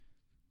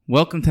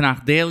Welcome to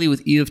Tanakh Daily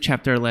with Eov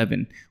chapter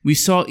 11. We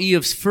saw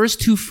Eov's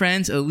first two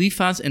friends,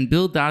 Eliphaz and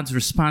Bildad's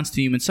response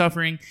to human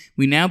suffering.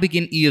 We now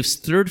begin Eov's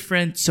third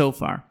friend,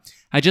 Zophar.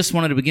 I just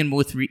wanted to begin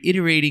with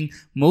reiterating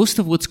most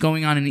of what's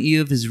going on in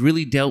Eov is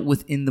really dealt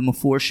with in the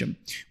Meforshim.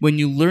 When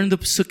you learn the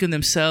Pesukim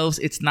themselves,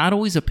 it's not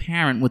always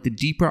apparent what the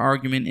deeper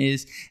argument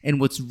is and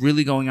what's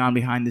really going on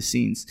behind the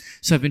scenes.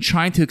 So I've been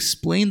trying to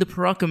explain the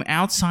Parakim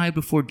outside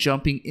before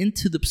jumping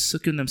into the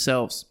Pesukim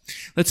themselves.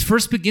 Let's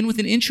first begin with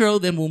an intro,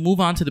 then we'll move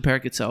on to the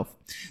parak itself.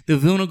 The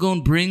Vilna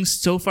Gaon brings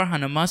Zophar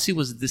Hanamasi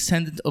was a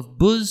descendant of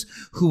Buz,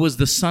 who was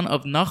the son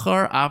of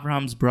Nachar,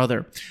 Abraham's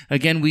brother.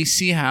 Again, we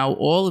see how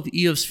all of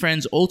Eov's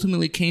friends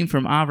ultimately came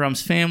from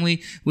Abraham's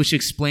family, which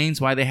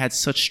explains why they had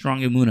such strong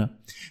emunah.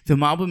 The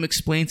Malbim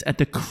explains at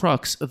the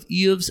crux of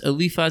Eov's,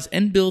 Eliphaz,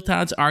 and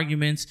Bildad's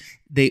arguments,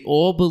 they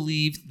all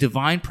believe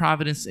divine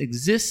providence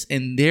exists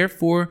and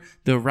therefore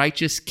the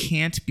righteous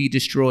can't be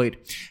destroyed.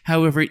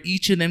 However,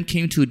 each of them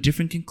came to a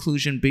different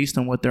conclusion based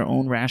on what their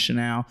own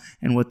rationale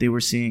and what they were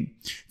seeing.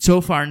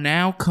 Zophar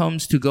now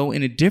comes to go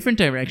in a different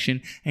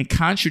direction and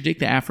contradict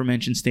the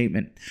aforementioned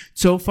statement.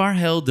 Zophar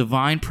held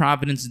divine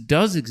providence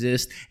does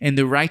exist and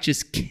the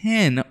righteous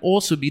can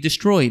also be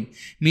destroyed,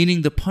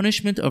 meaning the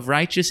punishment of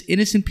righteous,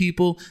 innocent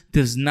people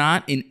does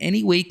not in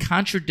any way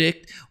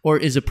contradict or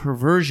is a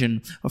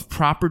perversion of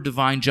proper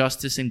divine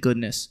justice and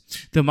goodness.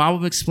 The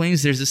Malbim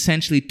explains there's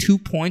essentially 2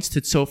 points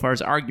to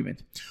Zophar's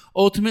argument.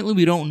 Ultimately,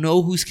 we don't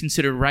know who's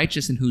considered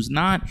righteous and who's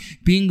not.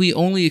 Being we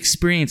only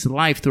experience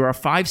life through our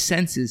 5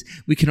 senses,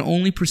 we can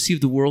only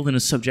perceive the world in a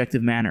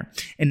subjective manner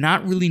and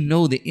not really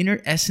know the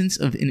inner essence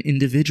of an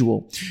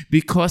individual.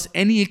 Because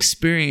any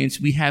experience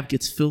we have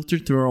gets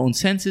filtered through our own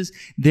senses,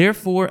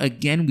 therefore,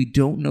 again, we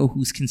don't know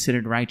who's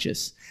considered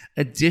righteous.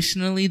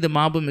 Additionally, the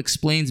Malbim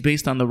explains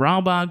based on the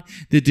Ralbag,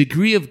 the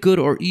degree of good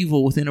or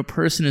evil within a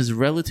person is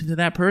relative to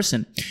that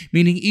person,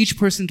 meaning each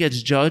person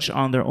gets judged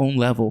on their own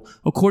level,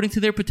 according to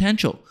their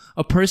potential.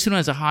 A person who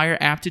has a higher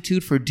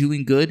aptitude for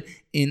doing good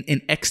in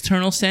an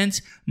external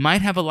sense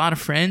might have a lot of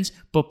friends,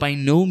 but by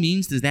no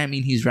means does that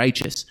mean he's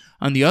righteous.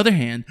 On the other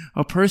hand,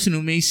 a person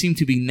who may seem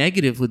to be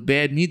negative with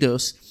bad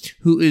midos,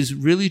 who is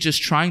really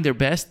just trying their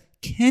best,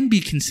 can be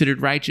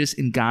considered righteous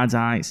in God's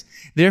eyes.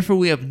 Therefore,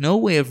 we have no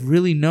way of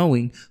really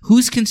knowing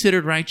who's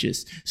considered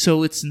righteous,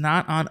 so it's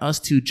not on us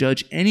to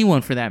judge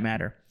anyone for that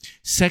matter.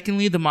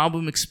 Secondly, the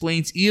Malbim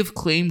explains Eov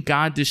claimed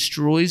God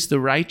destroys the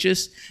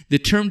righteous. The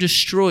term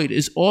destroyed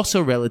is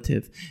also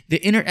relative.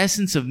 The inner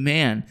essence of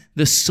man,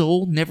 the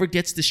soul, never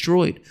gets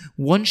destroyed.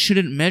 One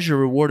shouldn't measure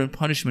reward and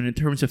punishment in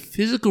terms of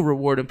physical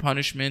reward and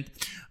punishment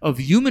of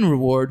human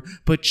reward,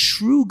 but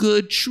true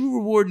good, true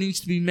reward needs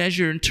to be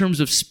measured in terms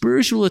of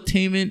spiritual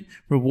attainment,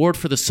 reward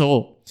for the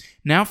soul.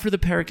 Now for the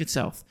parak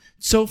itself.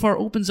 Zophar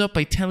opens up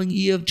by telling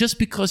Eov, just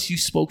because you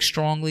spoke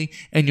strongly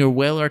and you're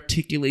well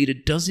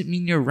articulated doesn't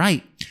mean you're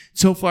right.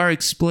 Zophar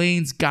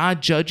explains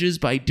God judges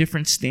by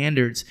different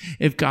standards.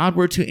 If God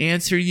were to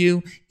answer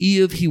you,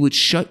 Eov, he would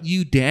shut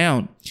you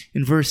down.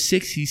 In verse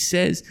 6, he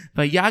says,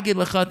 Vayagid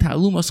lecha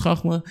ta'lumas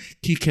chachma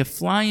ki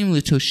keflayim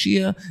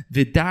l'toshia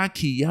v'da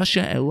ki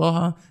yasha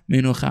Eloha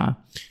menocha.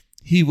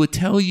 He would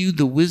tell you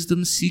the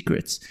wisdom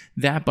secrets,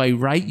 that by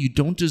right you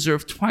don't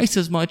deserve twice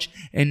as much,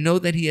 and know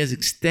that he has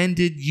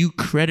extended you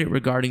credit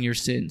regarding your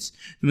sins.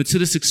 The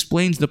Metzudas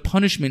explains the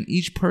punishment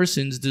each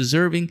person's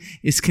deserving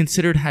is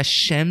considered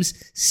Hashem's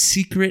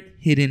secret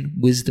hidden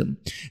wisdom.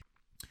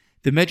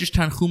 The Medrash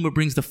Tanchuma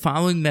brings the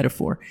following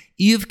metaphor.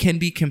 Eov can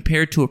be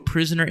compared to a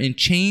prisoner in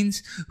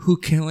chains who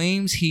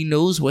claims he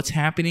knows what's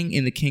happening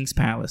in the king's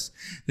palace.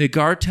 The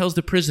guard tells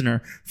the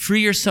prisoner, free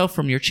yourself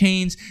from your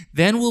chains,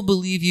 then we'll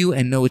believe you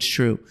and know it's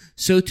true.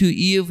 So too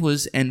Eov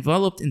was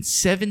enveloped in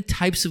 7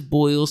 types of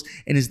boils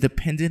and is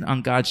dependent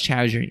on God's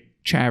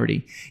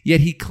charity. Yet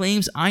he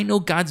claims, I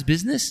know God's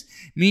business,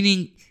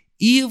 meaning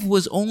Eov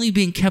was only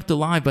being kept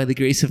alive by the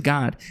grace of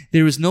God.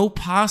 There was no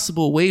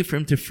possible way for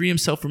him to free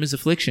himself from his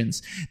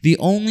afflictions. The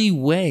only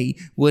way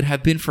would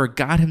have been for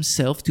God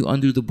himself to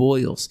undo the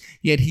boils.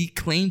 Yet he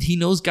claimed he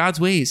knows God's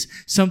ways,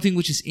 something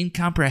which is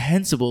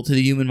incomprehensible to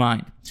the human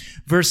mind.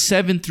 Verse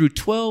 7 through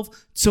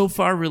 12,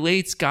 Zophar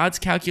relates God's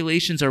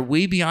calculations are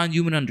way beyond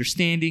human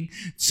understanding.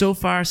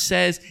 Zophar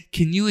says,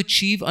 can you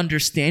achieve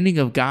understanding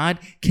of God?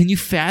 Can you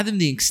fathom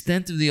the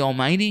extent of the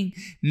Almighty?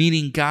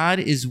 Meaning God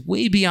is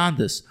way beyond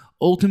this.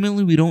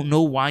 Ultimately, we don't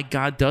know why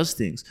God does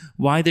things,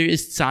 why there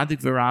is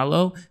tzaddik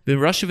v'ralo,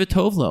 v'rasha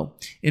v'tovlo.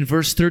 In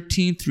verse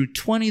 13 through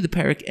 20, the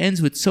parak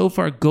ends with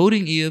Zophar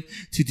goading Eov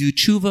to do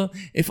tshuva.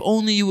 If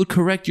only you would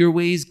correct your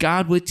ways,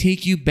 God would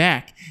take you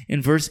back.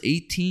 In verse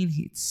 18,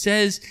 it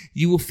says,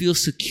 you will feel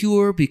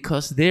secure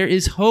because there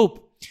is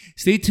hope.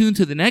 Stay tuned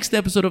to the next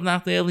episode of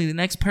Tanakh Daily. The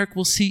next parak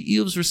will see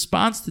Eov's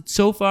response to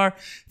Zophar.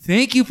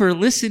 Thank you for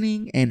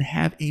listening and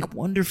have a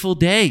wonderful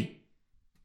day.